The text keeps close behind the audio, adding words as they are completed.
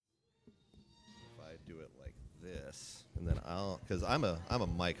it like this, and then because I'm a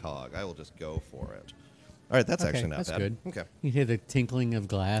mic hog, I will just go for it. All right, that's actually not that's bad. good. Okay. You hear the tinkling of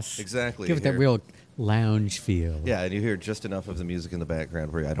glass. Exactly. Give it that real lounge feel. Yeah, and you hear just enough of the music in the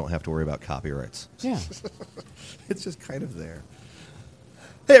background where I don't have to worry about copyrights. Yeah. It's just kind of there.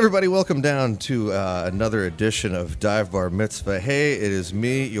 Hey, everybody, welcome down to another edition of Dive Bar Mitzvah. Hey, it is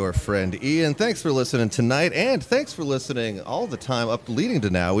me, your friend Ian. Thanks for listening tonight, and thanks for listening all the time up leading to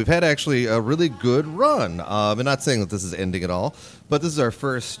now. We've had actually a really good run. I'm not saying that this is ending at all, but this is our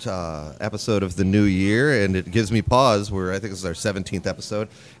first episode of the new year, and it gives me pause where I think this is our 17th episode,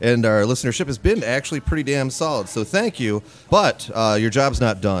 and our listenership has been actually pretty damn solid, so thank you. But your job's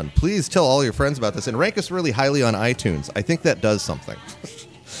not done. Please tell all your friends about this, and rank us really highly on iTunes. I think that does something.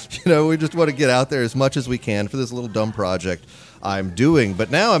 You know, we just want to get out there as much as we can for this little dumb project I'm doing. But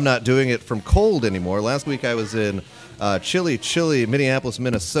now I'm not doing it from cold anymore. Last week I was in chilly Minneapolis,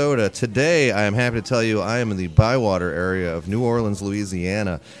 Minnesota. Today I am happy to tell you I am in the Bywater area of New Orleans,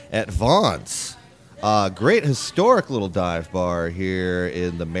 Louisiana at Vaughn's. Great historic little dive bar here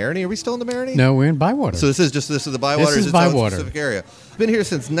in the Marigny. Are we still in the Marigny? No, we're in Bywater. So this is the Bywater. This is Bywater. Specific area. Been here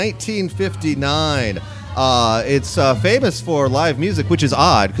since 1959. It's famous for live music, which is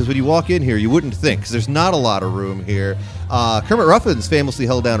odd because when you walk in here, you wouldn't think because there's not a lot of room here. Kermit Ruffins famously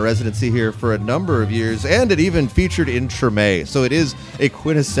held down residency here for a number of years, and it even featured in Treme. So it is a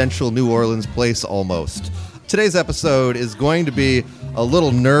quintessential New Orleans place almost. Today's episode is going to be a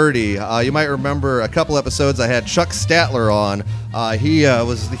little nerdy. You might remember a couple episodes I had Chuck Statler on. He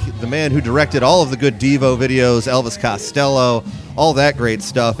was the man who directed all of the good Devo videos, Elvis Costello, all that great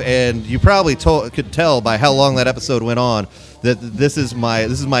stuff. And you probably could tell by how long that episode went on that this is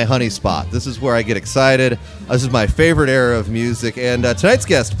my honey spot. This is where I get excited. This is my favorite era of music. And tonight's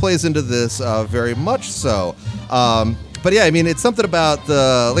guest plays into this very much so. But yeah, I mean, it's something about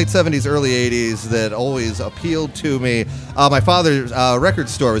the late 70s, early 80s that always appealed to me. My father's record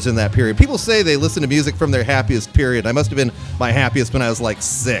store was in that period. People say they listen to music from their happiest period. I must have been my happiest when I was like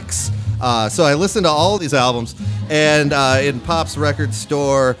 6. So I listened to all these albums and in Pop's record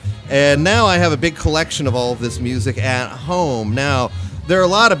store. And now I have a big collection of all of this music at home. Now, there are a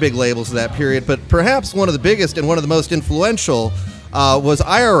lot of big labels of that period, but perhaps one of the biggest and one of the most influential was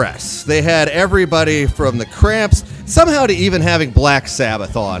IRS. They had everybody from the Cramps, somehow to even having Black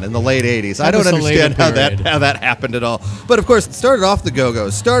Sabbath on in the late 80s. I don't understand how that happened at all. But of course, it started off the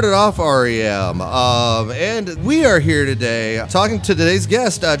Go-Go's, started off REM. And we are here today talking to today's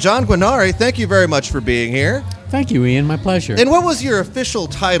guest, John Guarnieri. Thank you very much for being here. Thank you, Ian. My pleasure. And what was your official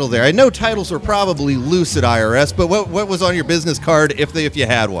title there? I know titles were probably loose at IRS, but what was on your business card if you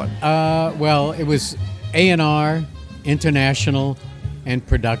had one? Well, it was A&R, International, and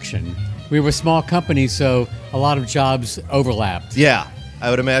Production. We were a small company, so a lot of jobs overlapped. Yeah, I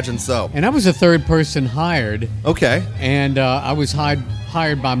would imagine so. And I was the third person hired. Okay. And I was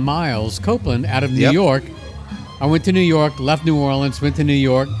hired by Miles Copeland out of New York. I went to New York, left New Orleans, went to New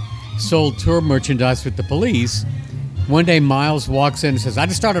York, sold tour merchandise with the Police. One day, Miles walks in and says, I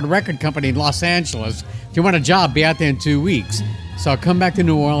just started a record company in Los Angeles. If you want a job, be out there in 2 weeks. So I come back to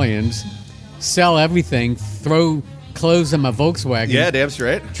New Orleans, sell everything, throw clothes in my Volkswagen. Yeah, damn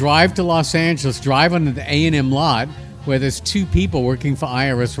straight. Drive to Los Angeles, drive onto the A&M lot where there's 2 people working for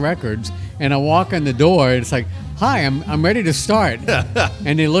IRS Records, and I walk in the door, and it's like, hi, I'm ready to start.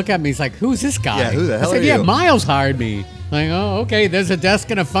 And they look at me, it's like, who's this guy? Yeah, who the hell I said, are you? Miles hired me. Like, oh, okay, there's a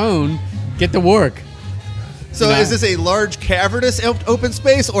desk and a phone. Get to work. So is this a large cavernous open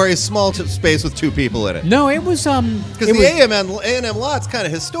space or a small space with 2 people in it? No, it was because the A&M lot's kind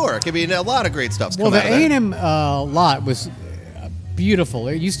of historic. I mean, a lot of great stuff's come out of the A&M lot was beautiful.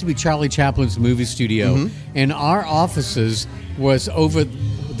 It used to be Charlie Chaplin's movie studio, and our offices was over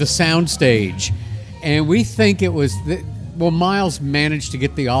the sound stage. And we think it was Miles managed to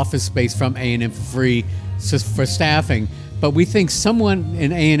get the office space from A&M for free for staffing, but we think someone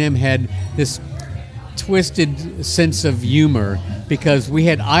in A&M had this twisted sense of humor because we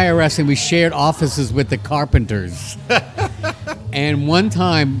had IRS and we shared offices with the Carpenters. And one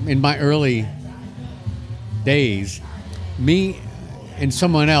time in my early days, me and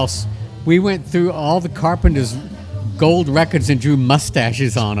someone else, we went through all the Carpenters' gold records and drew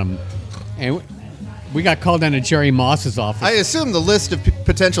mustaches on them. And we got called down to Jerry Moss's office. I assume the list of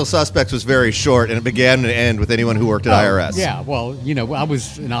potential suspects was very short, and it began and ended with anyone who worked at IRS. Yeah, well, I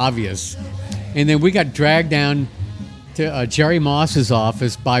was an obvious. And then we got dragged down to Jerry Moss's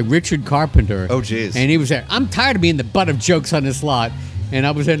office by Richard Carpenter. Oh, geez. And he was there. I'm tired of being the butt of jokes on this lot. And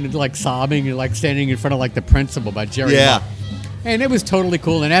I was like sobbing and like standing in front of like the principal by Jerry Moss. And it was totally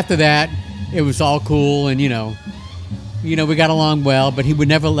cool. And after that, it was all cool. And, we got along well, but he would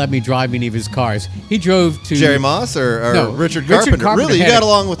never let me drive any of his cars. He drove to Jerry Moss or no, Richard Carpenter? Really, you had got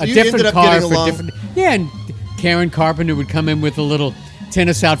along with a you different ended up car getting for along. Yeah, and Karen Carpenter would come in with a little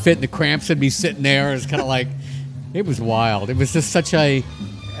tennis outfit, and the Cramps would be sitting there. It was kind of like, it was wild. It was just such a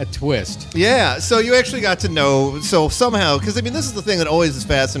twist. Yeah, so you actually got to know, so somehow, because I mean, this is the thing that always has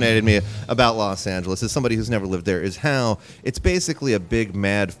fascinated me about Los Angeles, as somebody who's never lived there, is how it's basically a big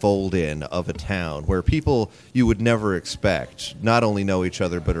mad fold-in of a town where people you would never expect not only know each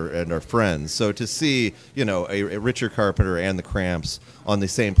other but are friends. So to see, a Richard Carpenter and the Cramps on the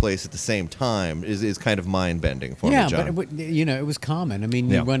same place at the same time is kind of mind-bending for me, John. Yeah, but it was common. I mean,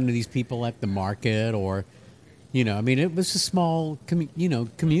 you run into these people at the market or... it was a small,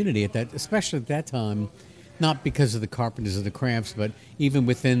 community at that, especially at that time, not because of the Carpenters or the Cramps, but even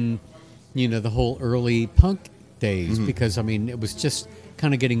within, the whole early punk days, because, it was just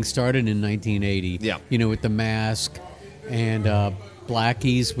kind of getting started in 1980. Yeah. With The Mask and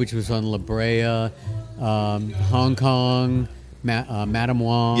Blackies, which was on La Brea, Hong Kong, Madame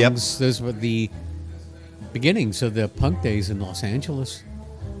Wong's. Yep. Those were the beginnings of the punk days in Los Angeles.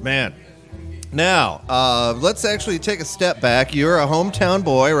 Man. Now, let's actually take a step back. You're a hometown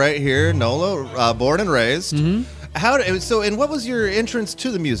boy right here, NOLA, born and raised. Mm-hmm. And what was your entrance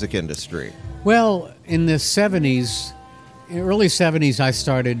to the music industry? Well, in the early 70s, I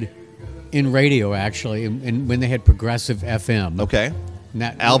started in radio, actually, and when they had progressive FM. Okay.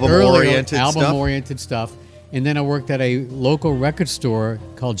 Album-oriented stuff? Album-oriented stuff. And then I worked at a local record store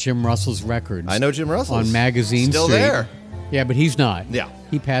called Jim Russell's Records. I know Jim Russell. On Magazine Still Street. there. Yeah, but he's not. Yeah.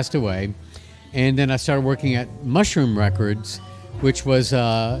 He passed away. And then I started working at Mushroom Records, which was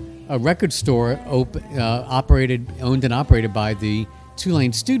a record store owned and operated by the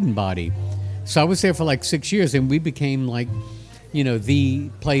Tulane student body. So I was there for like 6 years, and we became like, the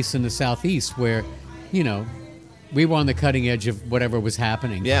place in the Southeast where, we were on the cutting edge of whatever was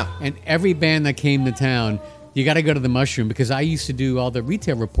happening. Yeah. And every band that came to town, you got to go to the Mushroom, because I used to do all the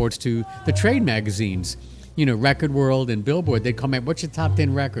retail reports to the trade magazines. Record World and Billboard, they'd come out, what's your top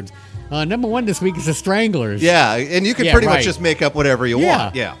 10 records? Number one this week is the Stranglers. Yeah, and you can pretty much just make up whatever you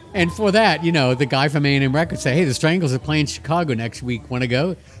want. Yeah. And for that, the guy from A&M Records say, hey, the Stranglers are playing Chicago next week. Want to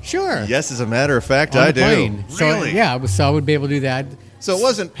go? Sure. Yes, as a matter of fact, On I the do. plane. Really? So I would be able to do that. So it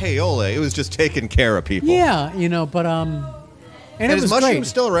wasn't payola, it was just taking care of people. Yeah, but and it is was Mushroom great.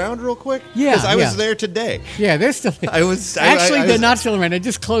 still around real quick? Yeah, Because I was there today. Yeah, they're still. Actually, they're not still around. They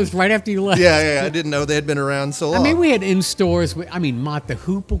just closed right after you left. Yeah, I didn't know they had been around so long. We had in stores. Mott the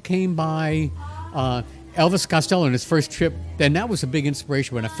Hoople came by. Elvis Costello on his first trip. Then that was a big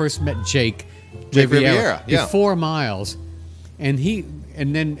inspiration when I first met Jake Riviera. Yeah. Before Miles, and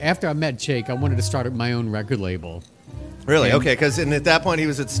then after I met Jake, I wanted to start my own record label. Really? Okay, because at that point he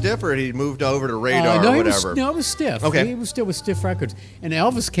was at Stiff, or he moved over to Radar or whatever? It was Stiff. Okay. He was still with Stiff Records. And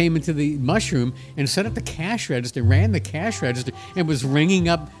Elvis came into the Mushroom and set up the cash register, ran the cash register, and was ringing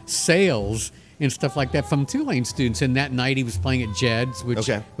up sales and stuff like that from Tulane students. And that night he was playing at Jed's, which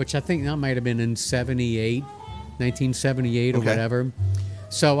I think that might have been in 1978 or whatever.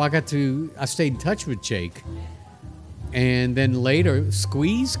 So I stayed in touch with Jake. And then later,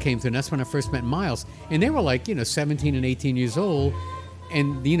 Squeeze came through, and that's when I first met Miles. And they were like, 17 and 18 years old,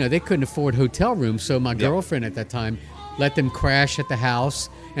 and, they couldn't afford hotel rooms. So my girlfriend at that time let them crash at the house,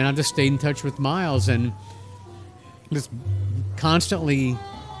 and I just stayed in touch with Miles and just constantly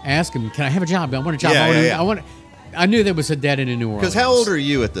asked him, can I have a job? I want a job. I knew there was a dead end in New Orleans. Because how old are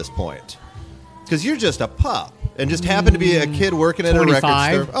you at this point? Because you're just a pup. And just happened to be a kid working at 25.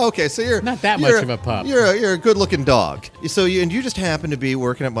 a record store. Okay, so you're not that much of a pup. You're a good-looking dog. So you just happen to be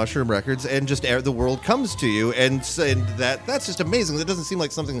working at Mushroom Records, and just the world comes to you, and that's just amazing. That doesn't seem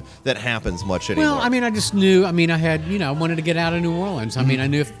like something that happens much anymore. Well, I just knew. I wanted to get out of New Orleans. I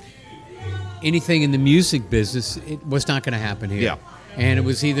knew if anything in the music business, it was not going to happen here. Yeah. And it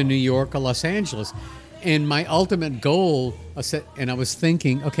was either New York or Los Angeles. And my ultimate goal, I was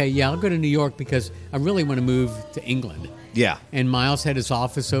thinking, okay, I'll go to New York because I really want to move to England. Yeah. And Miles had his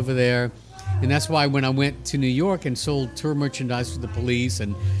office over there. And that's why when I went to New York and sold tour merchandise for the Police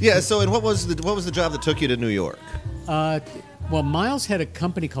and... Yeah, so and what was the job that took you to New York? Well, Miles had a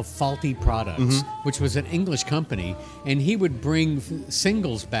company called Faulty Products, which was an English company, and he would bring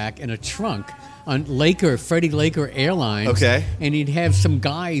singles back in a trunk on Freddie Laker Airlines. Okay. And he'd have some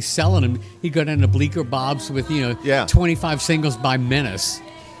guy selling them. He'd go down to Bleecker Bob's with, 25 singles by Menace.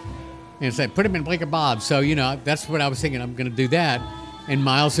 And say, put them in Bleecker Bob's. So, that's what I was thinking. I'm going to do that. And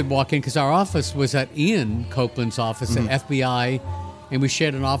Miles would walk in, because our office was at Ian Copeland's office at FBI, and we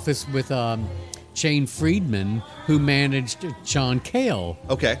shared an office with Jane Friedman, who managed John Cale.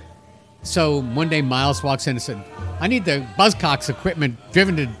 Okay. So one day Miles walks in and said, I need the Buzzcocks equipment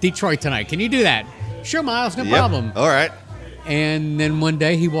driven to Detroit tonight. Can you do that? Sure, Miles, no problem. All right. And then one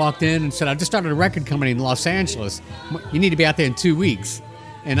day he walked in and said, I just started a record company in Los Angeles. You need to be out there in 2 weeks.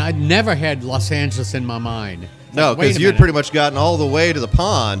 And I'd never had Los Angeles in my mind. No, because you had pretty much gotten all the way to the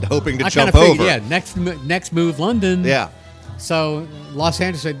pond hoping to jump over. Yeah, next move, London. Yeah. So Los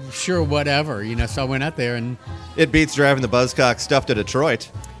Angeles said, sure, whatever. So I went out there and... It beats driving the Buzzcock stuff to Detroit.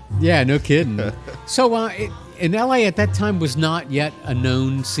 Yeah, no kidding. So in L.A. at that time was not yet a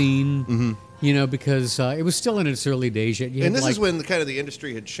known scene, because it was still in its early days. And this is when the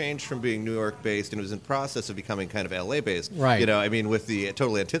industry had changed from being New York-based and it was in process of becoming kind of L.A.-based. Right. With the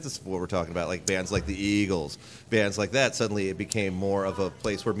total antithesis of what we're talking about, like bands like the Eagles, bands like that, suddenly it became more of a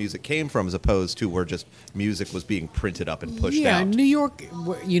place where music came from as opposed to where just music was being printed up and pushed out. Yeah, New York, during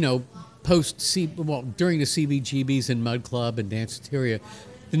the CBGBs and Mud Club and Danceteria,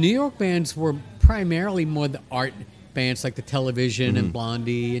 the New York bands were primarily more the art bands like the Television and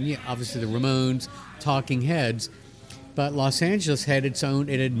Blondie and obviously the Ramones, Talking Heads. But Los Angeles had its own,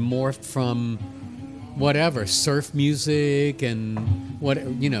 it had morphed from whatever, surf music and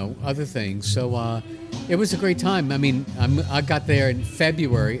other things. So it was a great time. I mean, I got there in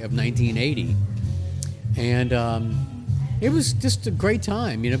February of 1980. And it was just a great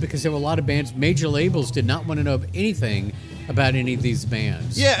time, because there were a lot of bands. Major labels did not want to know anything about any of these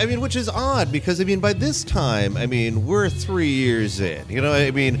bands. Yeah, which is odd because, by this time, we're 3 years in.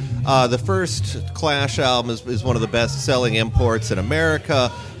 The first Clash album is one of the best-selling imports in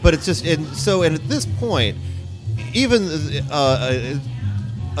America, but it's just, and at this point, even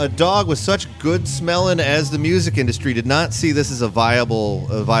a dog with such good smelling as the music industry did not see this as a viable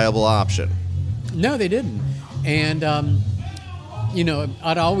option. No, they didn't. And,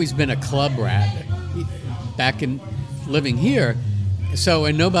 I'd always been a club rat back in living here. So,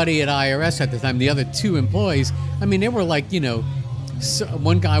 and nobody at IRS at the time, the other two employees, they were like,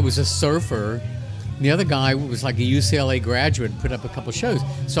 one guy was a surfer, and the other guy was like a UCLA graduate, put up a couple shows.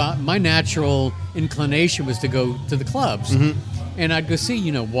 So my natural inclination was to go to the clubs. And I'd go see,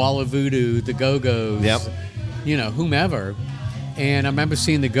 Wall of Voodoo, the Go-Go's, whomever. And I remember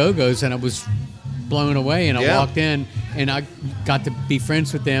seeing the Go-Go's, and I was blown away, and I walked in and I got to be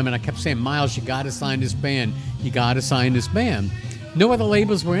friends with them, and I kept saying, Miles, you got to sign this band. You got to sign this band. No other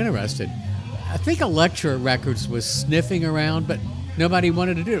labels were interested. I think Elektra Records was sniffing around, but nobody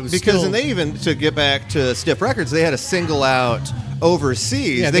wanted to do it. It was and they even, to get back to Stiff Records, they had a single out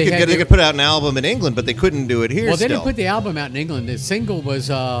overseas. Yeah, they could put out an album in England, but they couldn't do it here. Well, they didn't put the album out in England. The single was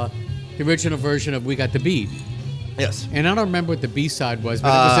the original version of We Got the Beat. Yes. And I don't remember what the B-side was, but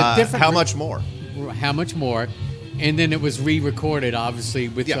it was a different... How Much More? How Much More. And then it was re-recorded, obviously,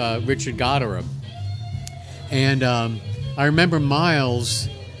 with Richard Goddard. And I remember Miles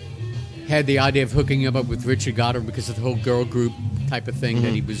had the idea of hooking him up with Richard Goddard because of the whole girl group type of thing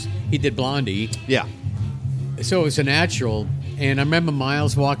that he did Blondie. Yeah. So it was a natural. And I remember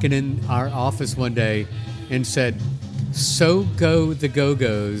Miles walking in our office one day and said, so go the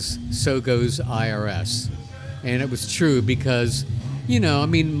Go-Go's, so goes IRS. And it was true because... my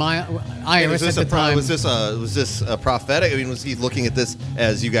IRS at the time... Was this a prophetic? Was he looking at this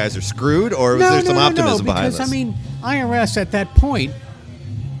as you guys are screwed, or was there some optimism behind this? Because, IRS at that point,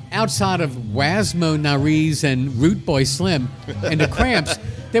 outside of Wasmo Nariz and Root Boy Slim and the Cramps,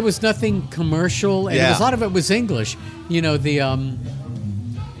 there was nothing commercial, and a lot of it was English. We had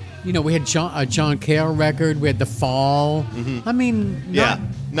a John Cale record, we had The Fall.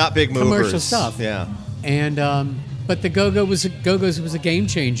 Not big movers. Commercial stuff. Yeah. And... but the Go-Go's was a game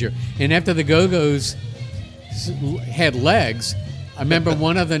changer. And after the Go-Go's had legs, I remember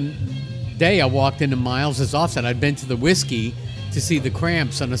one other day I walked into Miles's office, and I'd been to the Whiskey to see the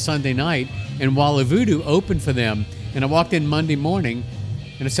Cramps on a Sunday night, and Walla Voodoo opened for them. And I walked in Monday morning,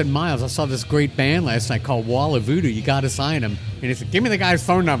 and I said, Miles, I saw this great band last night called Walla Voodoo. You got to sign him. And he said, give me the guy's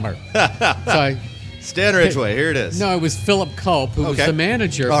phone number. So Stan Ridgway, here it is. No, it was Philip Culp, who was the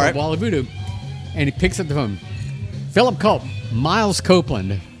manager for Walla Voodoo. And he picks up the phone. Philip Culp, Miles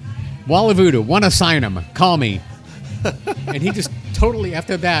Copeland, Walla Voodoo, want to sign him? Call me. And he just totally,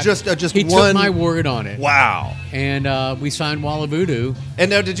 after that, he took my word on it. Wow. And we signed Walla Voodoo. And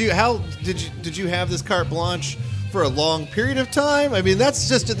now, did you have this carte blanche for a long period of time?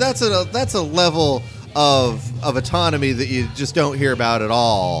 That's a level of autonomy that you just don't hear about at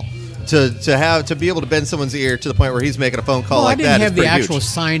all. To be able to bend someone's ear to the point where he's making a phone call like that. I didn't have the actual huge.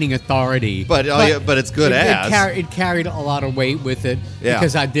 Signing authority, but it's good it carried a lot of weight with it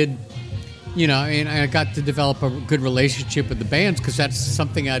because I did, and I got to develop a good relationship with the bands because that's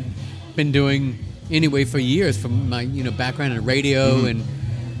something I'd been doing anyway for years from my background in radio and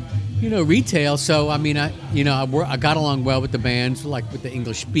retail. So I mean, I got along well with the bands, like with the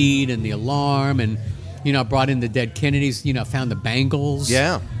English Beat and the Alarm, and I brought in the Dead Kennedys. Found the Bangles.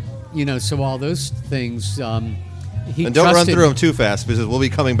 Yeah. So all those things. He And don't run trusted- through them too fast because we'll be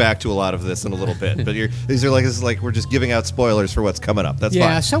coming back to a lot of this in a little bit. But this is like we're just giving out spoilers for what's coming up. That's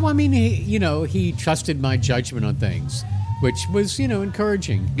Yeah. fine. So I mean, he trusted my judgment on things, which was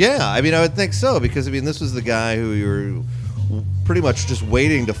encouraging. Yeah, I mean, I would think so because this was the guy who you were pretty much just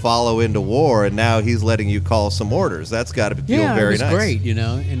waiting to follow into war, and now he's letting you call some orders. That's got to feel Yeah, very it was nice. great,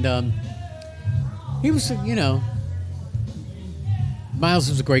 and he was, Miles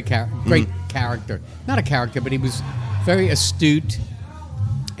was a great character. Not a character, but he was very astute,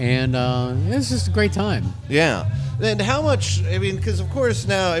 and it was just a great time. Yeah. And how much, because of course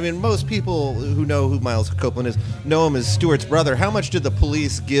now, most people who know who Miles Copeland is know him as Stewart's brother. How much did the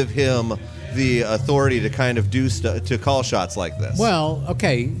police give him the authority to kind of do to call shots like this? Well,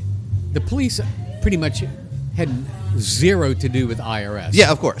 okay, the police pretty much had zero to do with IRS. Yeah,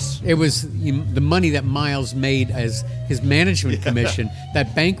 of course. It was the money that Miles made as his management commission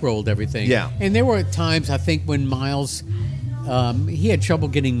that bankrolled everything. Yeah. And there were times, I think, when Miles, he had trouble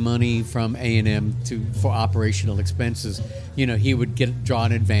getting money from A&M for operational expenses. He would draw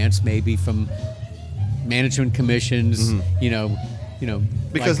in advance maybe from management commissions,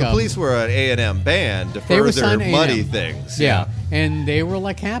 Because like, the police were an A&M band to they were further signed to muddy A&M. things. Yeah, and they were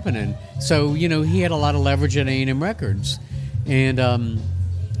like happening. So he had a lot of leverage at A&M Records, and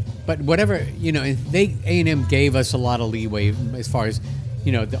but whatever A&M gave us a lot of leeway as far as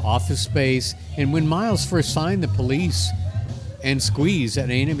the office space. And when Miles first signed the Police and Squeeze at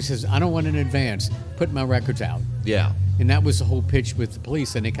A&M, he says, "I don't want an advance. Put my records out." Yeah. And that was the whole pitch with the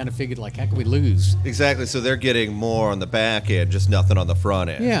Police, and they kind of figured, like, how can we lose? Exactly. So they're getting more on the back end, just nothing on the front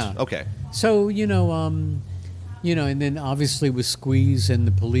end. Yeah. Okay. So, and then obviously with Squeeze and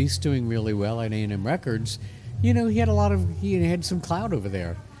the Police doing really well at A&M Records, he had some clout over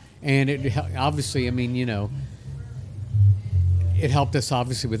there. And it obviously, it helped us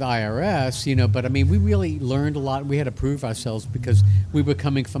obviously with IRS, but we really learned a lot. We had to prove ourselves because we were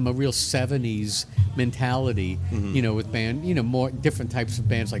coming from a real 70s mentality, with more different types of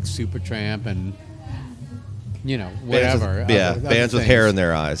bands like Supertramp and, whatever. Bands with hair in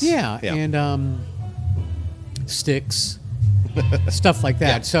their eyes. Yeah. And Styx, stuff like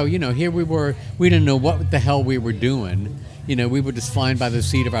that. Yeah. So, here we were, we didn't know what the hell we were doing. We were just flying by the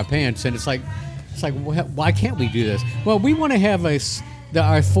seat of our pants, and it's like, why can't we do this? Well, we want to have our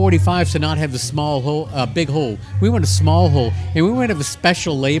 45s to not have the small hole, big hole. We want a small hole, and we want to have a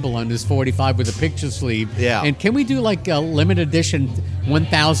special label on this 45 with a picture sleeve. Yeah. And can we do like a limited edition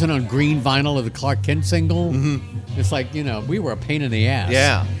 1000 on green vinyl of the Clark Kent single? Mm-hmm. It's like, we were a pain in the ass.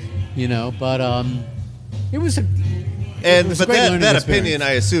 Yeah. But it was a. But great learning that experience. opinion,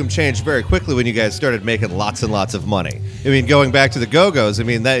 I assume, changed very quickly when you guys started making lots and lots of money. Going back to the Go-Go's,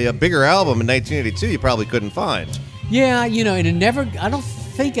 that a bigger album in 1982 you probably couldn't find. Yeah, and it never. I don't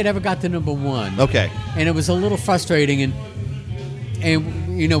think it ever got to number one. Okay. And it was a little frustrating,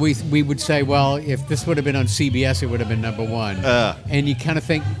 and we would say, well, if this would have been on CBS, it would have been number one. And you kind of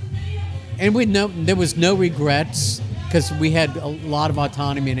think, and there was no regrets because we had a lot of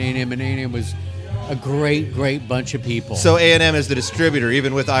autonomy in A&M, and A&M was a great bunch of people. So A&M is the distributor,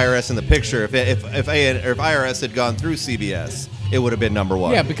 even with IRS in the picture. If IRS had gone through CBS, it would have been number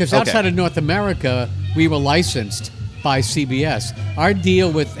one. Yeah, because outside of North America, we were licensed by CBS. Our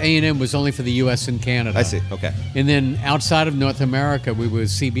deal with A&M was only for the U.S. and Canada. I see. Okay. And then outside of North America, we were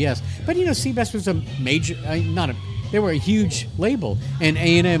CBS. But CBS was a major, they were a huge label, and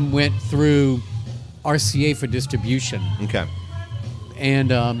A&M went through RCA for distribution. Okay. And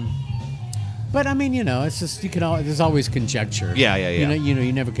but it's just there's always conjecture. Yeah.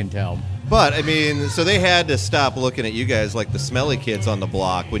 You never can tell. But so they had to stop looking at you guys like the smelly kids on the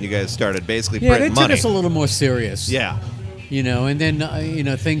block when you guys started basically Yeah, they printing took money. us a little more serious. Yeah. And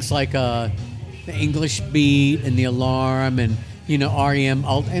then things like the English Beat and the Alarm and REM.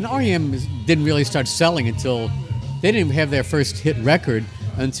 And REM didn't really start selling until they didn't have their first hit record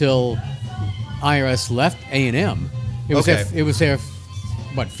until IRS left A&M. It was their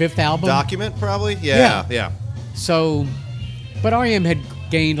fifth album? Document, probably? Yeah. So, but REM had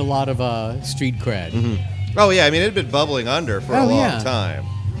gained a lot of street cred. Mm-hmm. Oh, yeah. It had been bubbling under for a long time.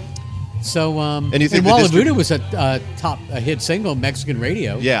 So, and you think Walla Voodoo was a hit single, Mexican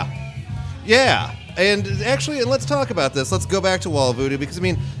radio. Yeah. Yeah. And actually, and let's talk about this. Let's go back to Wall of Voodoo because I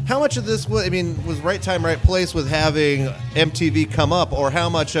mean, how much of this was right time, right place with having MTV come up, or how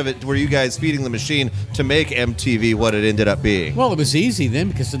much of it were you guys feeding the machine to make MTV what it ended up being? Well, it was easy then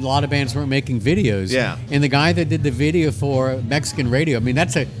because a lot of bands weren't making videos. Yeah. And the guy that did the video for Mexican Radio, I mean,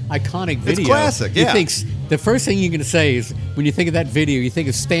 that's an iconic video. It's classic, yeah. You think the first thing you're going to say is when you think of that video, you think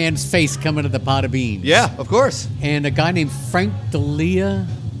of Stan's face coming to the pot of beans. Yeah, of course. And a guy named Frank DeLeo,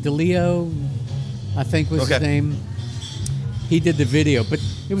 I think was his name. He did the video, but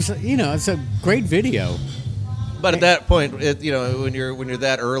it was, it's a great video. But at that point, when you're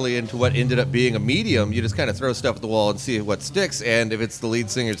that early into what ended up being a medium, you just kind of throw stuff at the wall and see what sticks. And if it's the lead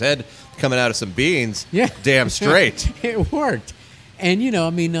singer's head coming out of some beans, yeah, damn straight. It worked. And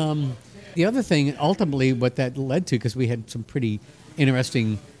the other thing, ultimately, what that led to, because we had some pretty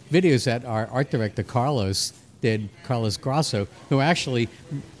interesting videos that our art director Carlos Grasso, who actually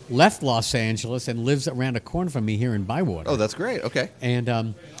left Los Angeles and lives around a corner from me here in Bywater. Oh, that's great. Okay.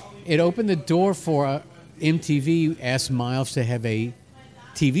 And it opened the door for MTV asked Miles to have a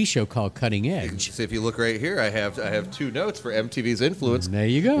TV show called Cutting Edge. So if you look right here, I have 2 notes for MTV's influence. There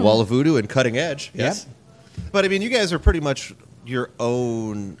you go. Wall of Voodoo and Cutting Edge. Yes. Yep. But I mean, you guys are pretty much your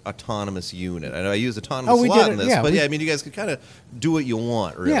own autonomous unit. I know I use autonomous a lot in this, but I mean, you guys could kind of do what you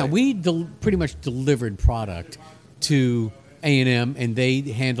want, really. Yeah, we pretty much delivered product to A&M, and they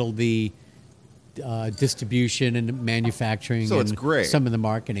handled the distribution and manufacturing. So it's great. Some of the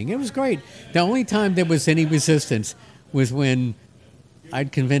marketing. It was great. The only time there was any resistance was when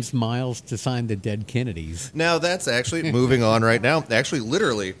I'd convinced Miles to sign the Dead Kennedys. Now that's actually moving on right now. Actually,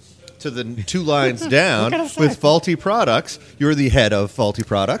 literally to the 2 lines down with Faulty Products. You're the head of Faulty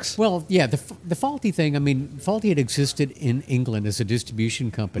Products. Well, yeah, the Faulty thing. I mean, Faulty had existed in England as a distribution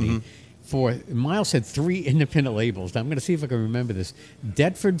company. Miles had 3 independent labels. Now, I'm going to see if I can remember this.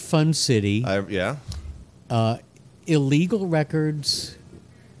 Deptford Fun City. Illegal Records.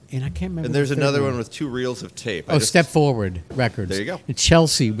 And I can't remember. And there's another one with 2 reels of tape. Step Forward Records. There you go. And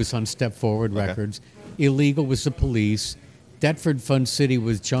Chelsea was on Step Forward Records. Illegal was the Police. Deptford Fun City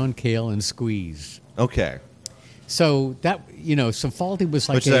was John Cale and Squeeze. Okay. So that, so Faulty was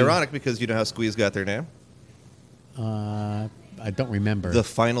like Which is ironic because you know how Squeeze got their name? I don't remember. The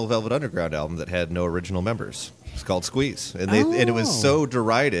final Velvet Underground album that had no original members. It's called Squeeze. And and it was so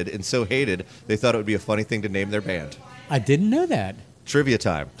derided and so hated, they thought it would be a funny thing to name their band. I didn't know that. Trivia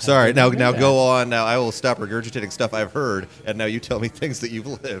time. Sorry, now go on. Now I will stop regurgitating stuff I've heard, and now you tell me things that you've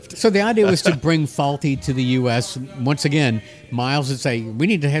lived. So the idea was to bring Faulty to the U.S. Once again, Miles would say, we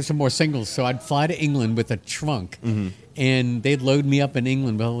need to have some more singles. So I'd fly to England with a trunk, and they'd load me up in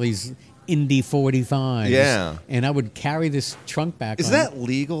England with all these Indy 45s. Yeah. And I would carry this trunk back. Is that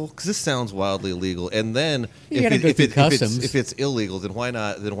legal? Because this sounds wildly illegal. And then if it's illegal, then why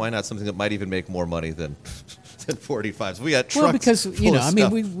not something that might even make more money than 45s? We got trucks. Well, because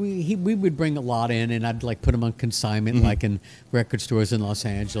stuff. we would bring a lot in, and I'd like put them on consignment, like in record stores in Los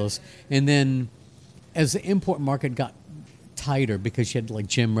Angeles. And then, as the import market got tighter, because you had like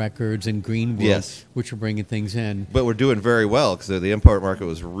Gem Records and Greenwood, which were bringing things in. But we're doing very well because the import market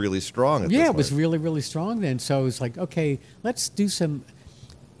was really strong. At this point. It was really, really strong then. So it was like, okay, let's do some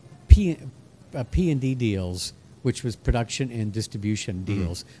P&D deals, which was production and distribution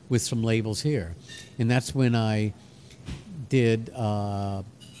deals with some labels here. And that's when I did Alternative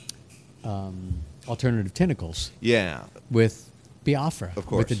Tentacles. Yeah. With Biafra. Of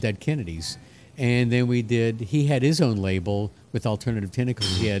course. With the Dead Kennedys. And then he had his own label with Alternative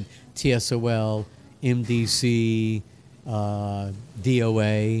Tentacles. He had TSOL, MDC,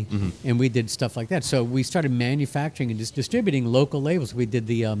 DOA, and we did stuff like that. So we started manufacturing and just distributing local labels. We did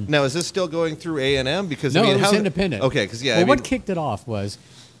the... now, is this still going through A&M? Because it was independent. Okay, because what kicked it off was,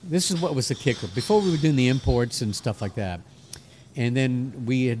 this is what was the kicker. Before we were doing the imports and stuff like that, and then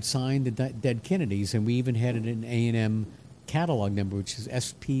we had signed the Dead Kennedys, and we even had it in A&M catalog number, which is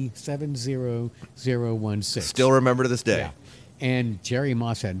SP70016. Still remember to this day. Yeah. And Jerry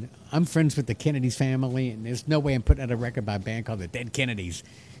Moss said, I'm friends with the Kennedys family, and there's no way I'm putting out a record by a band called the Dead Kennedys.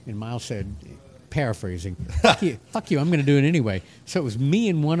 And Miles said, paraphrasing, fuck you, I'm going to do it anyway. So it was me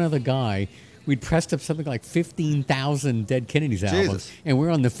and one other guy. We'd pressed up something like 15,000 Dead Kennedys albums. And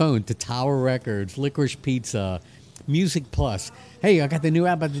we're on the phone to Tower Records, Licorice Pizza, Music Plus. Hey, I got the new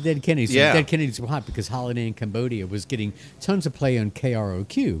album of the Dead Kennedys. Yeah. The Dead Kennedys were hot because Holiday in Cambodia was getting tons of play on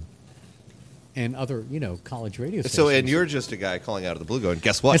KROQ and other, college radio stations. So, and you're just a guy calling out of the blue going,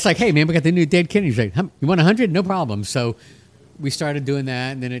 guess what? It's like, hey, man, we got the new Dead Kennedys. Like, you want 100? No problem. So we started doing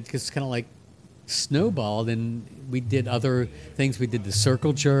that, and then it just kind of like snowballed, and we did other things. We did the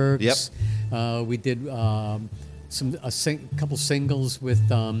Circle Jerks. Yep. We did couple singles with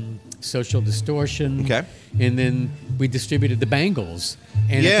Social Distortion. Okay. And then we distributed the Bangles.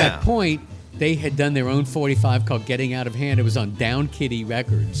 And Yeah. at that point, they had done their own 45 called Getting Out of Hand. It was on Down Kitty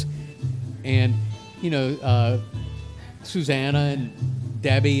Records. And, Susanna and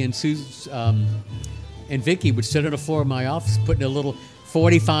Debbie and and Vicky would sit on the floor of my office putting a little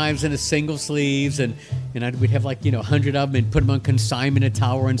 45s in the single sleeves, and we'd have 100 of them and put them on consignment at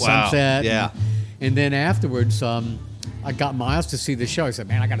Tower and Wow. Sunset. Yeah. And then afterwards, I got Miles to see the show. I said,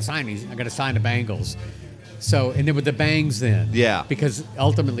 "Man, I got to sign these. I got to sign the Bangles." So, and then with the Bangs then. Yeah. Because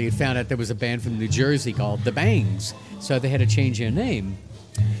ultimately it found out there was a band from New Jersey called the Bangs. So they had to change their name.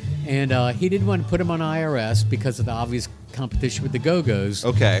 And he didn't want to put them on IRS because of the obvious competition with the Go-Go's.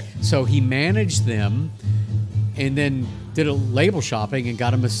 Okay. So he managed them and then did a label shopping and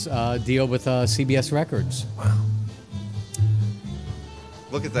got him a deal with CBS Records.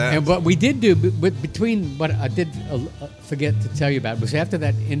 Look at that. And what we did do, between what I did forget to tell you about, was after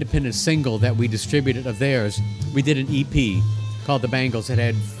that independent single that we distributed of theirs, we did an EP called The Bangles. It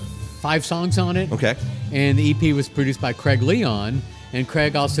had 5 songs on it. Okay. And the EP was produced by Craig Leon. And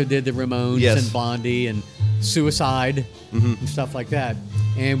Craig also did the Ramones Yes. and Blondie and Suicide and stuff like that.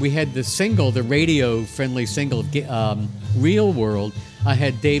 And we had the single, the radio-friendly single of Real World. I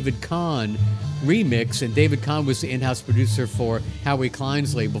had David Kahn remix, and David Kahn was the in-house producer for Howie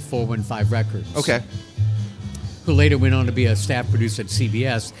Klein's label, 415 Records. Okay. Who later went on to be a staff producer at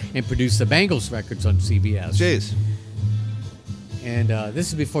CBS and produced the Bangles records on CBS. Jeez. And this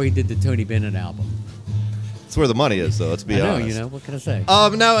is before he did the Tony Bennett album. That's where the money is, though. Let's be I know, honest. what can I say?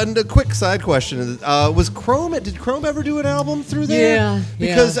 Now, and a quick side question: was Chrome? Did Chrome ever do an album through there? Yeah,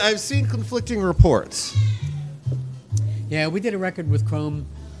 Because yeah. I've seen conflicting reports. Yeah, we did a record with Chrome.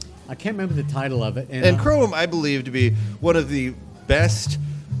 I can't remember the title of it. And Chrome, I believe, to be one of the best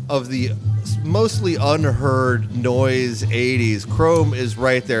of the mostly unheard noise 80s. Chrome is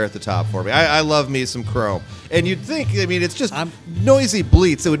right there at the top for me. I love me some Chrome. And you'd think, it's just noisy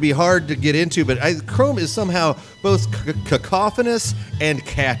bleats. It would be hard to get into, but Chrome is somehow both cacophonous and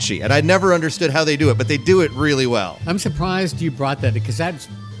catchy. And I never understood how they do it, but they do it really well. I'm surprised you brought that because that's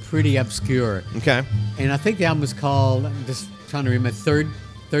pretty obscure. Okay. And I think the album was called, I'm just trying to remember,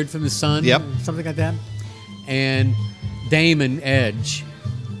 Third from the Sun? Yep. Something like that. And Damon Edge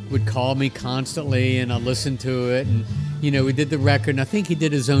would call me constantly, and I listened to it. And, we did the record, and I think he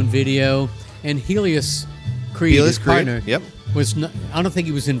did his own video. And Helios Creed, his partner, Yep. was not, I don't think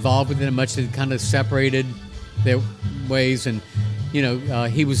he was involved with it much. They kind of separated their ways, and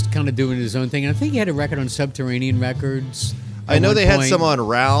he was kind of doing his own thing. And I think he had a record on Subterranean Records. I know they had some on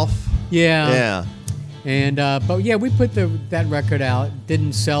Ralph. Yeah. Yeah. And but yeah, we put that record out.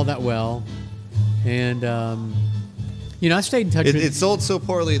 Didn't sell that well, and I stayed in touch with It sold so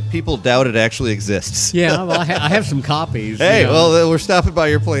poorly, people doubt it actually exists. Yeah, well, I have some copies. Hey, well, we're stopping by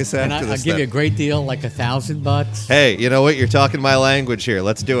your place after and I'll this. give you a then. great deal, like $1,000. Hey, you know what? You're talking my language here.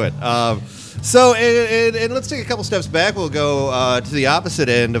 Let's do it. So, and let's take a couple steps back. We'll go to the opposite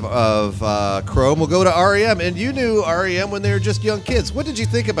end of Chrome. We'll go to REM. And you knew REM when they were just young kids. What did you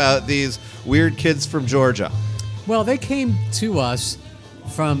think about these weird kids from Georgia? Well, they came to us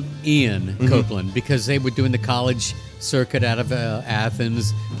from Ian Copeland because they were doing the college circuit out of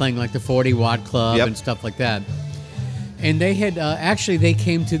Athens, playing like the 40 Watt Club and stuff like that. And they had they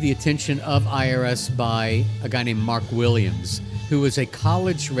came to the attention of IRS by a guy named Mark Williams, who was a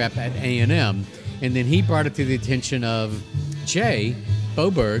college rep at A&M, and then he brought it to the attention of Jay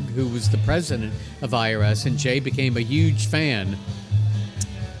Boberg, who was the president of IRS, and Jay became a huge fan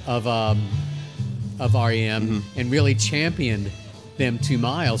of REM and really championed them to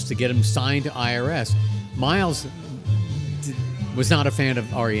Miles to get him signed to IRS. Miles was not a fan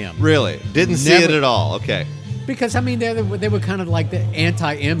of REM. Really? Didn't see it at all. Okay. Because they were kind of like the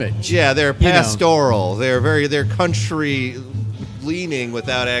anti-image. Yeah, they're pastoral. They're country leaning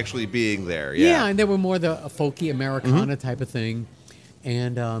without actually being there. Yeah, and they were more the folky Americana type of thing.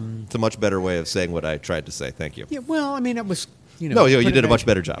 And it's a much better way of saying what I tried to say. Thank you. Yeah, well, I mean, it was No, you did a much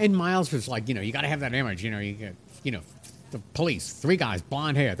better job. And Miles was like, you got to have that image. The police, 3 guys,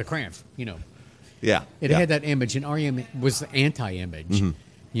 blonde hair, the Cramps. Yeah. It had that image, and REM was the anti-image.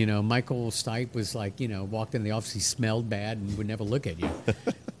 Michael Stipe was like, walked in the office, he smelled bad and would never look at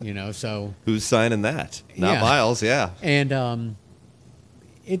you. So who's signing that? Not Miles, yeah. And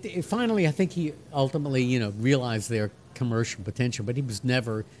it finally, I think he ultimately, realized their commercial potential, but he was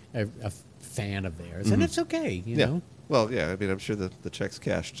never a fan of theirs, and it's okay, you know. Well, yeah, I mean, I'm sure the checks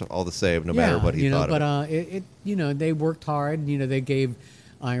cashed all the same, no matter what he thought but of it. They worked hard. They gave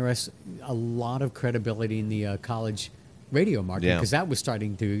IRS a lot of credibility in the college radio market because that was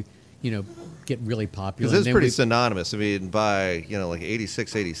starting to get really popular. Because it's And then pretty we- synonymous. I mean, by, like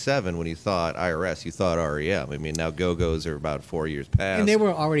 86, 87, when you thought IRS, you thought REM. I mean, now Go-Go's are about 4 years past. And they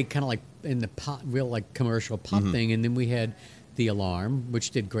were already kind of like in the pop, real like commercial pop thing. And then we had The Alarm, which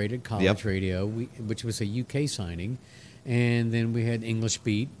did great at college Yep. radio, which was a UK signing. And then we had English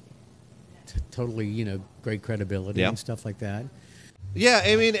Beat, totally, great credibility Yep. and stuff like that. Yeah,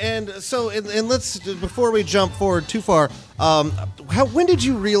 I mean, and so, and let's, before we jump forward too far, when did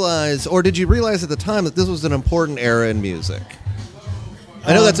you realize, or did you realize at the time that this was an important era in music?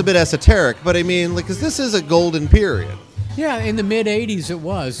 I know that's a bit esoteric, but I mean, because this is a golden period. Yeah, in the mid 80s it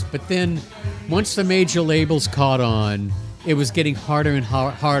was. But then once the major labels caught on, it was getting harder and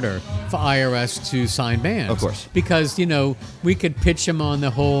harder for IRS to sign bands. Of course. Because, we could pitch them on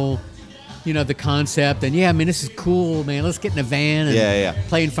the whole, the concept. And, this is cool, man. Let's get in a van and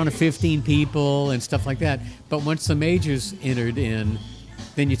play in front of 15 people and stuff like that. But once the majors entered in,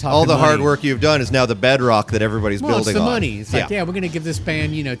 then you talk All the money. hard work you've done is now the bedrock that everybody's Well, building it's the on. money. It's like, we're going to give this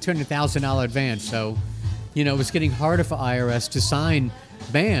band, $200,000 advance. So, it was getting harder for IRS to sign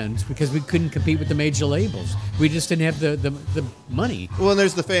bands because we couldn't compete with the major labels. We just didn't have the money. Well, and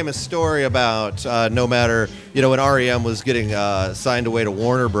there's the famous story about no matter, when REM was getting signed away to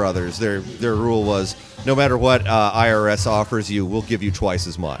Warner Brothers, their rule was no matter what IRS offers you, we'll give you twice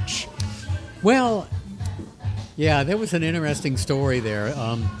as much. Well, yeah, there was an interesting story there.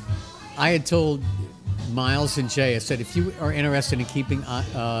 I had told Miles and Jay, I said, if you are interested in keeping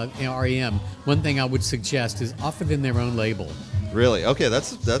REM, one thing I would suggest is offer them their own label. Really? Okay,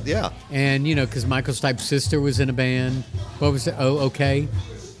 that. Yeah. And, because Michael Stipe's sister was in a band. What was it? Oh, okay.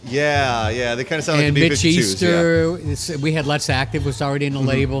 Yeah. They kind of sound like And the Mitch B-52s. Easter, we had Let's Active was already in the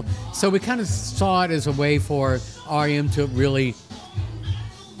label. So we kind of saw it as a way for REM to really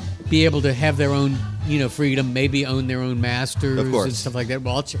be able to have their own, freedom, maybe own their own masters Of course. and stuff like that.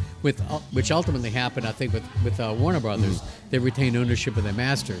 Well, which ultimately happened, I think, with Warner Brothers. They retained ownership of their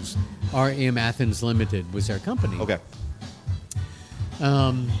masters. REM Athens Limited was their company. Okay.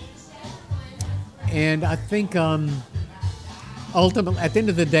 And I think ultimately, at the end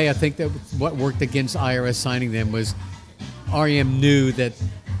of the day, I think that what worked against IRS signing them was REM knew that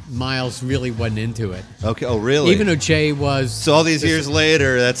Miles really wasn't into it. Okay. Oh, really? Even though Jay was... So all these years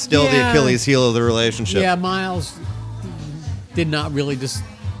later, that's still the Yeah. Achilles heel of the relationship. Yeah, Miles did not really just...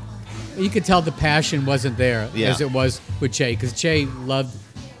 You could tell the passion wasn't there as it was with Jay, because Jay loved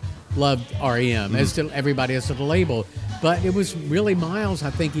REM, as did everybody else at the label. But it was really Miles,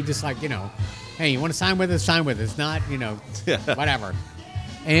 I think he just like, hey, you want to sign with us? Sign with us. Not, whatever.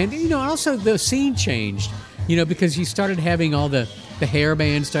 And, also the scene changed, because you started having all the hair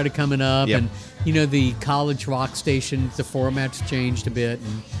bands started coming up. Yep. And, the college rock stations, the formats changed a bit.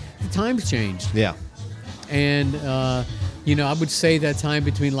 And the times changed. Yeah. And, I would say that time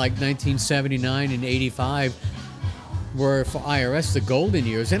between like 1979 and 85 were for IRS the golden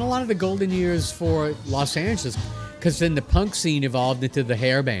years. And a lot of the golden years for Los Angeles, because then the punk scene evolved into the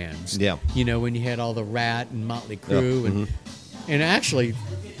hair bands. Yeah. When you had all the Rat and Motley Crue. And actually,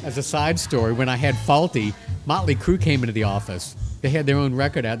 as a side story, when I had Faulty, Motley Crue came into the office. They had their own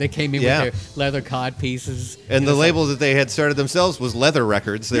record out. They came in with their leather cod pieces. And the label that they had started themselves was Leather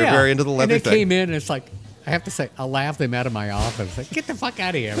Records. They're very into the leather and they thing. came in, and it's like, I have to say, I laughed them out of my office. Like, get the fuck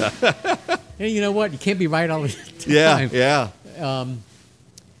out of here. And you know what? You can't be right all the time. Yeah.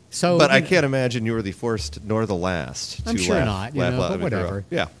 So, But I can't imagine you were the first nor the last I'm to sure laugh, not, laugh loud but at a whatever. girl.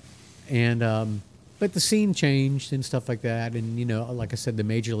 Yeah. And but the scene changed and stuff like that, and like I said, the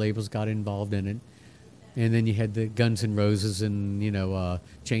major labels got involved in it, and then you had the Guns N' Roses and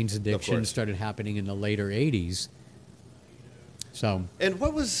Jane's Addiction course. started happening in the later '80s. So And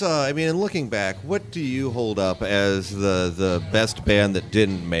what was, in looking back, what do you hold up as the best band that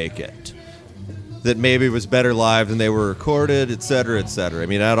didn't make it? That maybe was better live than they were recorded, et cetera, et cetera. I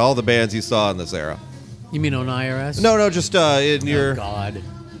mean, out of all the bands you saw in this era. you mean on IRS? No, just in your... Oh God.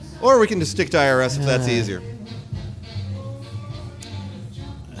 Or we can just stick to IRS if that's easier.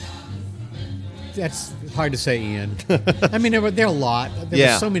 That's hard to say, Ian. I mean, there are a lot.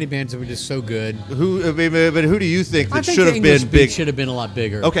 There were so many bands that were just so good. But who do you think I that think should the have English been Beat big? should have been a lot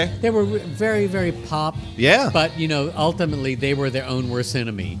bigger. Okay. They were very, very pop. Yeah. But ultimately, they were their own worst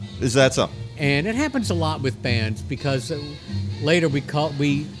enemy. Is that so? And it happens a lot with bands because later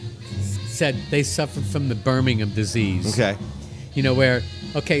we said they suffered from the Birmingham disease. Okay. Where,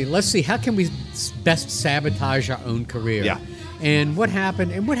 let's see, how can we best sabotage our own career? Yeah. And what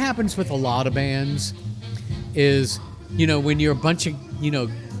happens with a lot of bands is, when you're a bunch of,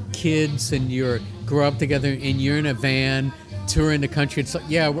 kids and you grow up together and you're in a van touring the country, it's like,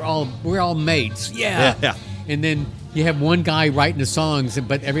 we're all mates. Yeah. And then you have one guy writing the songs,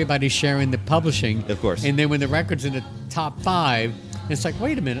 but everybody's sharing the publishing. Of course. And then when the record's in the top 5, it's like,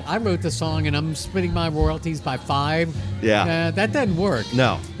 wait a minute, I wrote the song and I'm splitting my royalties by 5. Yeah. That doesn't work.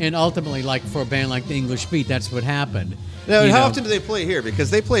 No. And ultimately, like for a band like the English Beat, that's what happened. Now, You how know? often do they play here?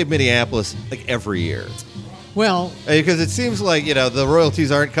 Because they play Minneapolis like every year. Well, Because it seems like, the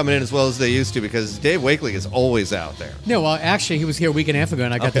royalties aren't coming in as well as they used to because Dave Wakeling is always out there. no, well, actually, he was here a week and a half ago,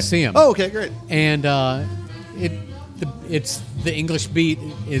 and I got to see him. Oh, okay, great. And it's the English Beat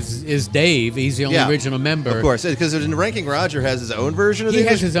is Dave. He's the only original member. Of course, because Ranking Roger has his own version of the He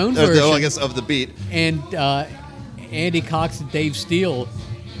has English- his own of the- version. I guess, of the beat. And Andy Cox and Dave Steele.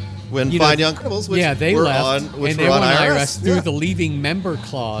 When You know, Fine Young Criminals, which they were left, on, which and were they on were IRS. through Yeah. the leaving member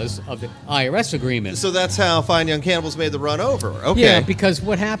clause of the IRS agreement. So that's how Fine Young Cannibals made the run over. Okay. Yeah, because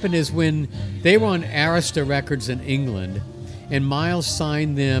what happened is when they were on Arista Records in England, and Miles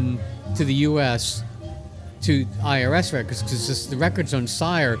signed them to the U.S. to IRS Records because the records on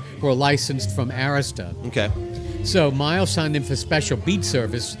Sire were licensed from Arista. Okay. So Miles signed them for Special Beat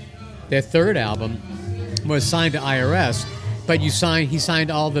Service. Their third album was signed to IRS, but he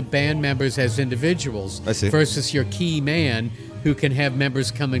signed all the band members as individuals. I see. Versus your key man who can have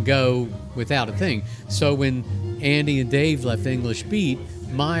members come and go without a thing. So when Andy and Dave left English Beat,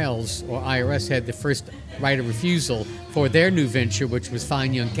 Miles or IRS had the first right of refusal for their new venture, which was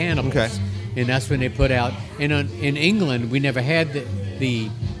Fine Young Cannibals. Okay. And that's when they put out. And in England, we never had the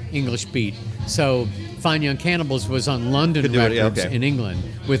English Beat. So Fine Young Cannibals was on London Could do it, Records yeah, okay. in England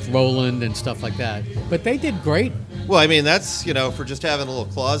with Roland and stuff like that. But they did great. Well, I mean, that's, for just having a little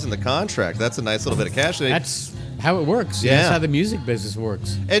clause in the contract, that's a nice little bit of cash. That's how it works. Yeah. That's how the music business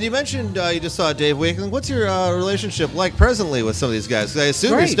works. And you mentioned you just saw Dave Wakeling. What's your relationship like presently with some of these guys? 'Cause I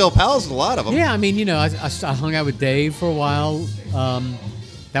assume you're Great. still pals with a lot of them. Yeah, I mean, I hung out with Dave for a while.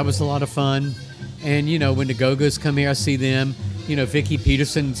 That was a lot of fun. And, when the Go-Go's come here, I see them. Vicki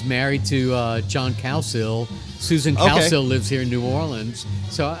Peterson's married to John Cowsill. Susan Okay. Cowsill lives here in New Orleans.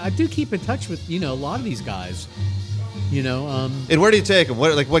 So I do keep in touch with, a lot of these guys. And where do you take them?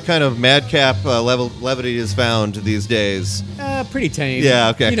 What kind of madcap levity is found these days? Pretty tame. Yeah,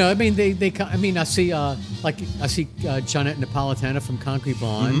 okay. I mean, I see Johnette Napolitana from Concrete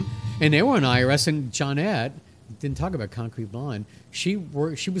Blonde, Mm-hmm. and they were on IRS. And Johnette didn't talk about Concrete Blonde. She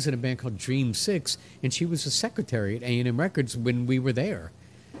was in a band called Dream 6, and she was a secretary at A&M Records when we were there.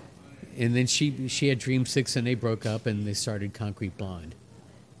 And then she had Dream 6, and they broke up, and they started Concrete Blonde.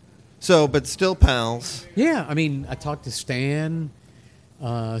 So, but still pals. Yeah, I mean, I talked to Stan,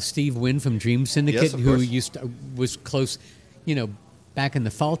 Steve Wynn from Dream Syndicate, Yes, of who course. was close, back in the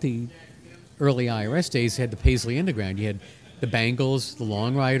faulty early IRS days, had the Paisley Underground. You had the Bangles, the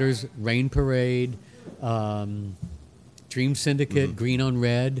Long Riders, Rain Parade, Dream Syndicate, Green on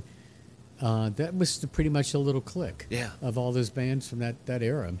Red. That was pretty much a little clique of all those bands from that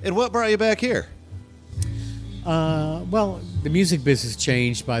era. And what brought you back here? Well, the music business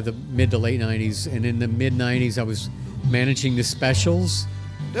changed by the mid to late 90s, and in the mid 90s I was managing the Specials,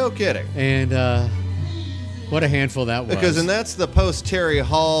 No kidding. and what a handful that was. Because, and that's the post Terry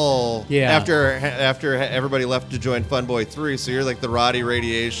Hall. Yeah. After everybody left to join Funboy 3, so you're like the Roddy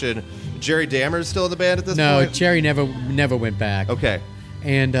Radiation. Jerry Dammer's still in the band at this No, point? Jerry never went back. Okay.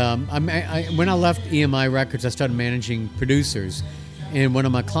 And when I left EMI Records, I started managing producers, and one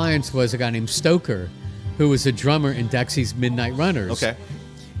of my clients was a guy named Stoker, who was a drummer in Dexy's Midnight Runners. Okay.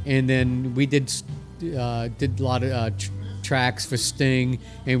 And then we did a lot of tracks for Sting,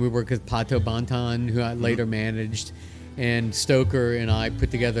 and we worked with Pato Banton, who I later managed, and Stoker and I put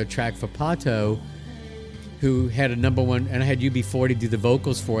together a track for Pato, who had a #1, and I had UB40 do the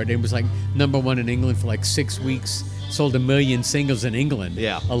vocals for it. And it was like #1 in England for like 6 weeks. Sold 1 million singles in England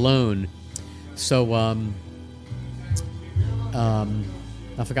alone. So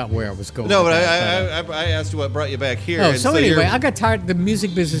I forgot where I was going. No, with but that, I asked you what brought you back here. Oh, and so you're- anyway, I got tired. The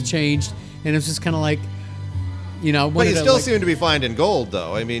music business changed, and it was just kind of like, I But wanted you to, still like- seem to be finding gold,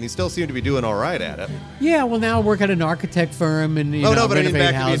 though. I mean, you still seem to be doing all right at it. Yeah, well, now I work at an architect firm, and But I mean renovate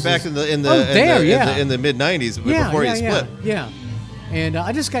back houses. in the in the mid '90s before you split. Yeah. And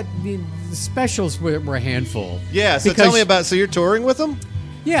I just got the specials were a handful. Yeah. So Because- tell me about. So you're touring with them?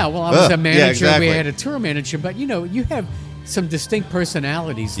 Yeah, well, I was Ugh, a manager. yeah, exactly. We had a tour manager, but you have some distinct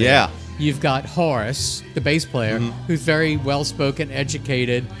personalities there. Yeah. You've got Horace, the bass player, who's very well spoken,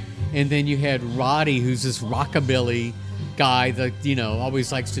 educated, and then you had Roddy, who's this rockabilly guy that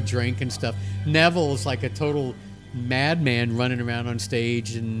always likes to drink and stuff. Neville's like a total madman running around on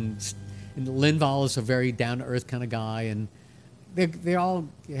stage, and Linval is a very down to earth kind of guy, and they all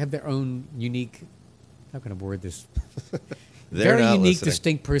have their own unique. How can I word this? They're very not unique, listening.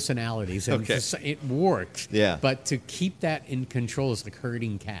 distinct personalities, and Okay. it works. Yeah. But to keep that in control is like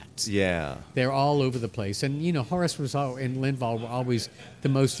herding cats. Yeah. They're all over the place, and Horace and Lindvall were always the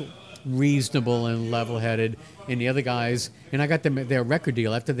most reasonable and level-headed, and the other guys. And I got them their record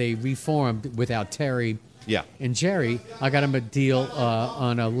deal after they reformed without Terry. Yeah. And Jerry, I got him a deal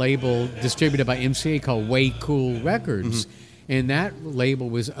on a label distributed by MCA called Way Cool Records. And that label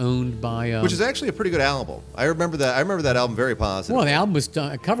was owned by... Which is actually a pretty good album. I remember that. I remember that album very positive. well, the album was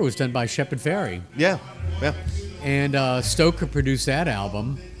done, cover was done by Shepard Fairey. Yeah. Yeah. And Stoker produced that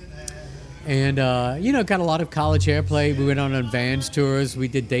album. And, got a lot of college airplay. We went on Vans tours. We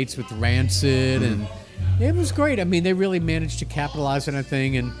did dates with Rancid. And it was great. I mean, they really managed to capitalize on a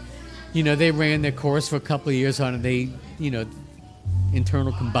thing. And, they ran their course for a couple of years on it. They,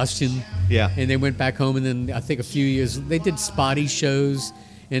 internal combustion. Yeah. And they went back home. And then I think a few years, they did spotty shows.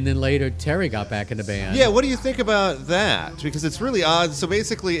 And then later, Terry got back in the band. Yeah, what do you think about that? Because it's really odd. So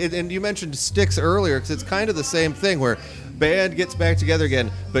basically, and you mentioned Styx earlier, because it's kind of the same thing where band gets back together again,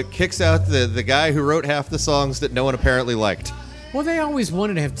 but kicks out the guy who wrote half the songs that no one apparently liked. Well, they always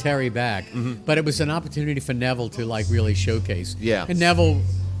wanted to have Terry back, but it was an opportunity for Neville to really showcase. Yeah. And Neville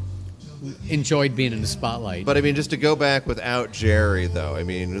enjoyed being in the spotlight. But I mean, just to go back without Jerry, though, I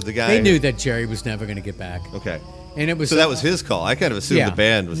mean, the guy. They knew that Jerry was never going to get back. Okay. And it was So that was his call. I kind of assumed the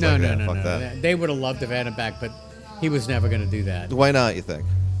band was no, like, no, yeah, no, fuck no. that. They would have loved to have had him back, but he was never going to do that. Why not, you think?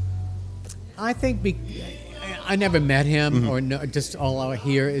 I think I never met him, or no, just all I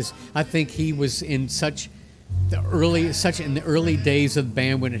hear is I think he was in in the early days of the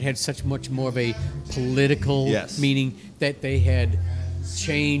band when it had such much more of a political meaning, that they had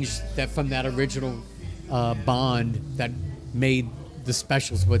changed that from that original bond that made the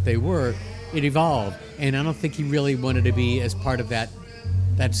Specials what they were. It evolved, and I don't think he really wanted to be as part of that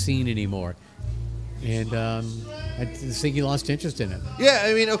scene anymore. And I just think he lost interest in it. Yeah,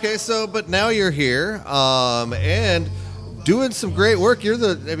 I mean, okay, so, but now you're here, and doing some great work. How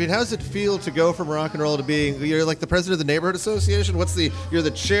does it feel to go from rock and roll to you're like the president of the Neighborhood Association? You're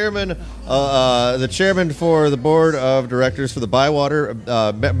the chairman for the board of directors for the Bywater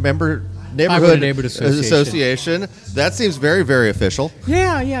Neighborhood Association. That seems very, very official.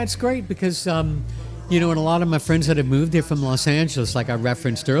 Yeah, it's great because, and a lot of my friends that have moved here from Los Angeles, like I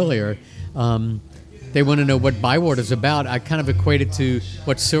referenced earlier, they want to know what Bywater's about. I kind of equate it to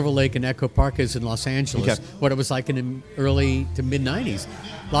what Silver Lake and Echo Park is in Los Angeles, what it was like in the early to mid-'90s.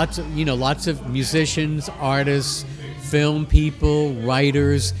 Lots of musicians, artists, film people,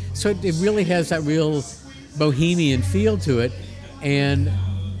 writers. So it really has that real bohemian feel to it. And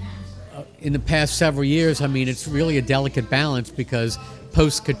in the past several years, I mean, it's really a delicate balance because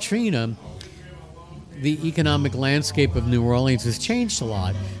post-Katrina, the economic landscape of New Orleans has changed a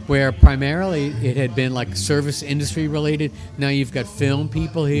lot, where primarily it had been like service industry related. Now you've got film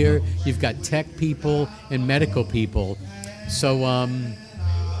people here, you've got tech people and medical people. So,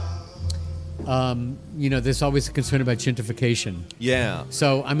 there's always a concern about gentrification. Yeah.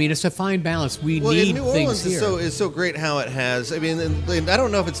 So, I mean, it's a fine balance. We Well, need in New things Orleans here. is so great how it has. I mean, and I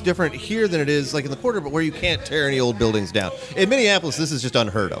don't know if it's different here than it is like in the Quarter, but where you can't tear any old buildings down. In Minneapolis, this is just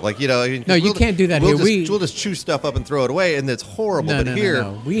unheard of. Like, I mean, No, you can't do that here. We'll just chew stuff up and throw it away, and it's horrible. But here,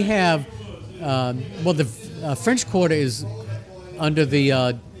 No. We have, the French Quarter is under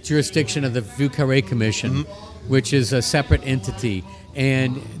the jurisdiction of the Vieux Carré Commission, which is a separate entity.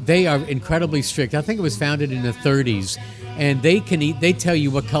 And they are incredibly strict. I think it was founded in the 30s, and they tell you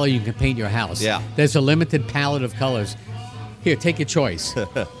what color you can paint your house. Yeah. There's a limited palette of colors. Here, take your choice.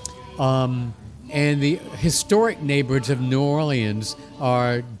 And the historic neighborhoods of New Orleans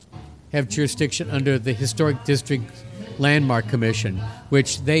have jurisdiction under the Historic District Landmark Commission,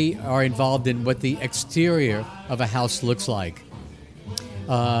 which they are involved in what the exterior of a house looks like.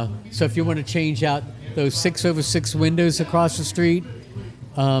 So if you want to change out those 6-over-6 windows across the street,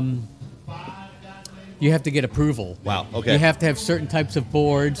 you have to get approval. Wow, okay. You have to have certain types of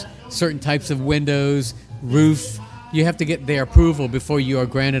boards, certain types of windows, roof. You have to get their approval before you are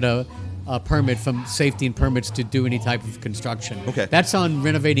granted a permit from safety and permits to do any type of construction. Okay. That's on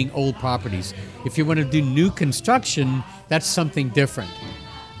renovating old properties. If you want to do new construction, that's something different.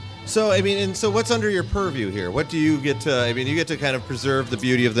 So, I mean, and so what's under your purview here? What do you get to, you get to kind of preserve the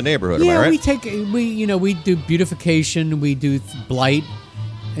beauty of the neighborhood, Yeah, am I right? we do beautification, we do blight,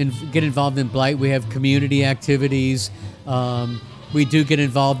 and get involved in blight. We have community activities. We do get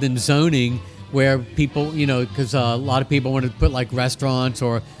involved in zoning where people, because a lot of people want to put like restaurants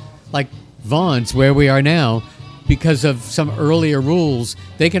or like Vaughn's, where we are now, because of some earlier rules,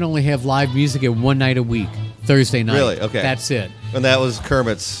 they can only have live music at one night a week, Thursday night. Really? Okay. That's it. And that was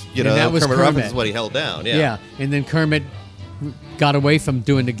Kermit's, And that was Kermit Kermit. Ruffins is what he held down. Yeah. Yeah, and then Kermit got away from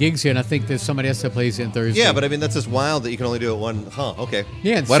doing the gigs here, and I think there's somebody else that plays in Thursday. Yeah, but I mean, that's just wild that you can only do it one. Huh, okay.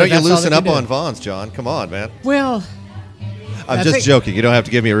 Yeah, Why so don't you that's all loosen they up can do. on Vaughn's, John? Come on, man. Well, I'm I just think- joking. You don't have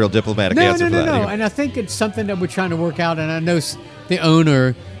to give me a real diplomatic answer for that. No. You- And I think it's something that we're trying to work out, and I know the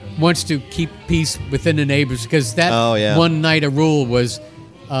owner wants to keep peace within the neighbors because that Oh, yeah. one night a rule was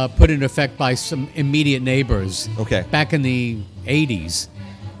put in effect by some immediate neighbors. Okay. Back in the 80s.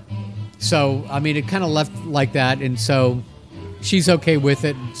 So, I mean, it kind of left like that, and so she's okay with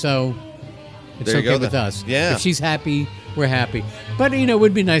it, so it's There you okay go with then. us. Yeah. If she's happy, we're happy. But, it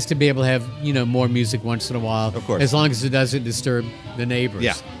would be nice to be able to have, more music once in a while. Of course. As long as it doesn't disturb the neighbors.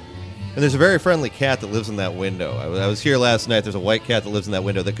 Yeah. And there's a very friendly cat that lives in that window. I was here last night. There's a white cat that lives in that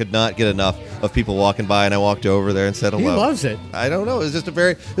window that could not get enough of people walking by, and I walked over there and said hello. He loves it. I don't know. It's just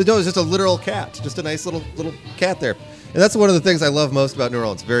it's just a literal cat, just a nice little cat there. And that's one of the things I love most about New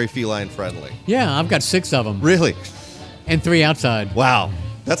Orleans. Very feline friendly. Yeah, I've got 6 of them. Really? And 3 outside. Wow.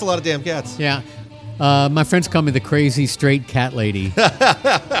 That's a lot of damn cats. Yeah. My friends call me the crazy straight cat lady.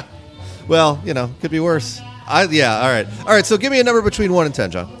 Well, could be worse. Yeah. All right. So give me a number between 1 and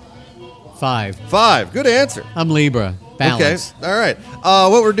 10, John. 5. 5. Good answer. I'm Libra. Balance. Okay. All right.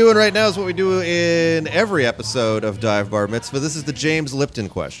 What we're doing right now is what we do in every episode of Dive Bar Mitzvah. This is the James Lipton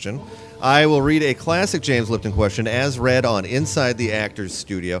question. I will read a classic James Lipton question as read on Inside the Actors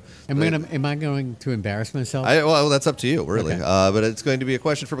Studio. Am I going to embarrass myself? Well, that's up to you, really. Okay. But it's going to be a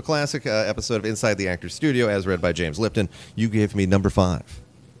question from a classic episode of Inside the Actors Studio as read by James Lipton. You gave me number 5.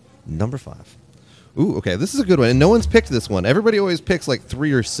 Number 5. Ooh, okay. This is a good one. And no one's picked this one. Everybody always picks like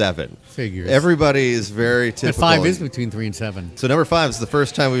 3 or 7. Figures. Everybody is very But typical. 5 is between 3 and 7. So number 5 is the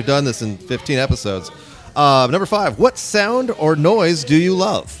first time we've done this in 15 episodes. Number 5, what sound or noise do you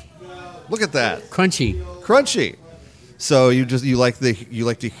love? Look at that. Crunchy. Crunchy. So you like to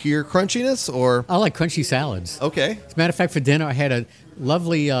hear crunchiness or I like crunchy salads. okay. As a matter of fact, for dinner, I had a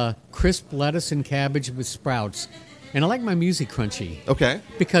lovely crisp lettuce and cabbage with sprouts. And I like my music crunchy. Okay.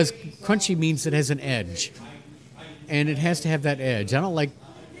 Because crunchy means it has an edge. And it has to have that edge. I don't like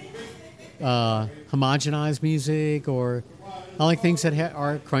homogenized music, or I like things that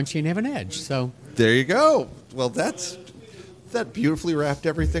are crunchy and have an edge. So There you go. Well, that beautifully wrapped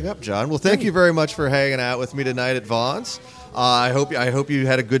everything up, John. Well, thank you very much for hanging out with me tonight at Vaughn's. I hope you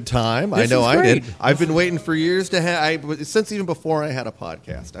had a good time. This I know is I did. great. I've been waiting for years to since even before I had a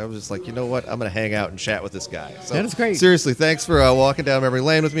podcast. I was just like, you know what? I'm going to hang out and chat with this guy. So, That is great. Seriously, thanks for walking down memory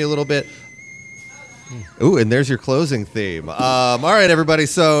lane with me a little bit. Ooh, and there's your closing theme. All right, everybody.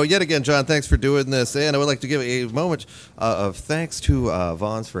 So, yet again, John, thanks for doing this. And I would like to give a moment of thanks to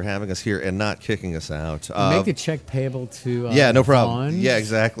Vaughn's for having us here and not kicking us out. make the check payable to Yeah, no problem. Vaughn's. Yeah,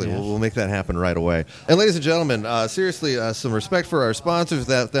 exactly. Yeah. We'll make that happen right away. And ladies and gentlemen, seriously, some respect for our sponsors.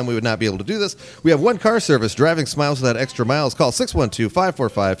 Without them, we would not be able to do this. We have One Car Service, driving smiles without extra miles. Call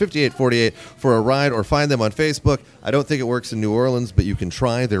 612-545-5848 for a ride or find them on Facebook. I don't think it works in New Orleans, but you can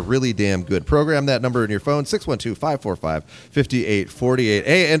try. They're really damn good. Program that number in your phone, 612-545-5848.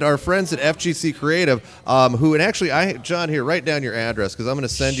 Hey, and our friends at FGC Creative, who, and actually, John, here, write down your address because I'm going to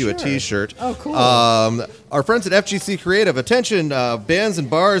send you a Sure. T-shirt. Oh, cool. Our friends at FGC Creative, attention, bands and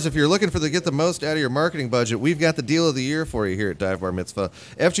bars, if you're looking to get the most out of your marketing budget, we've got the deal of the year for you here at Dive Bar Mitzvah.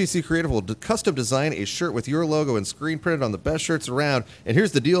 FGC Creative will custom design a shirt with your logo and screen printed on the best shirts around. And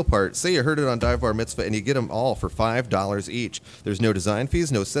here's the deal part. Say you heard it on Dive Bar Mitzvah and you get them all for $5 each. There's no design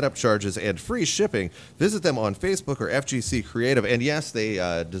fees, no setup charges, and free shipping. Visit them on Facebook or FGC Creative. And yes, they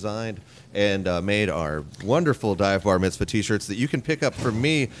designed and made our wonderful Dive Bar Mitzvah t-shirts that you can pick up from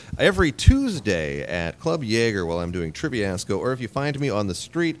me every Tuesday at Club Jaeger while I'm doing Triviasco, or if you find me on the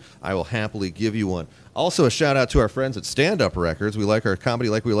street, I will happily give you one. Also, a shout out to our friends at Stand Up Records. We like our comedy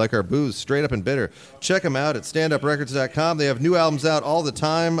like we like our booze, straight up and bitter. Check them out at standuprecords.com. They have new albums out all the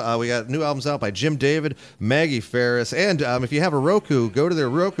time. We got new albums out by Jim David, Maggie Ferris, and if you have a Roku, go to their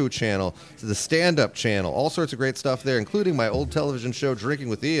Roku channel, to the Stand Up channel. All sorts of great stuff there, including my old television show, Drinking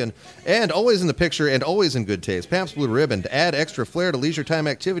with Ian, and always in the picture and always in good taste, Pabst Blue Ribbon. To add extra flair to leisure time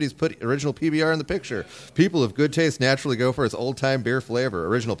activities, put original PBR in the picture. People of good taste naturally go for its old-time beer flavor.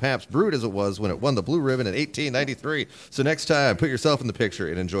 Original Pabst, brewed as it was when it won the Blue Ribbon in 1893. So next time, put yourself in the picture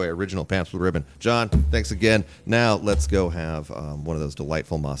and enjoy original Pabst Blue Ribbon. John, thanks again. Now let's go have one of those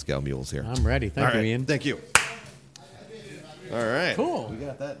delightful Moscow mules here. I'm ready. Thank you, Ian. Thank you. All right. Cool. We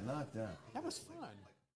got that knocked out. That was fun.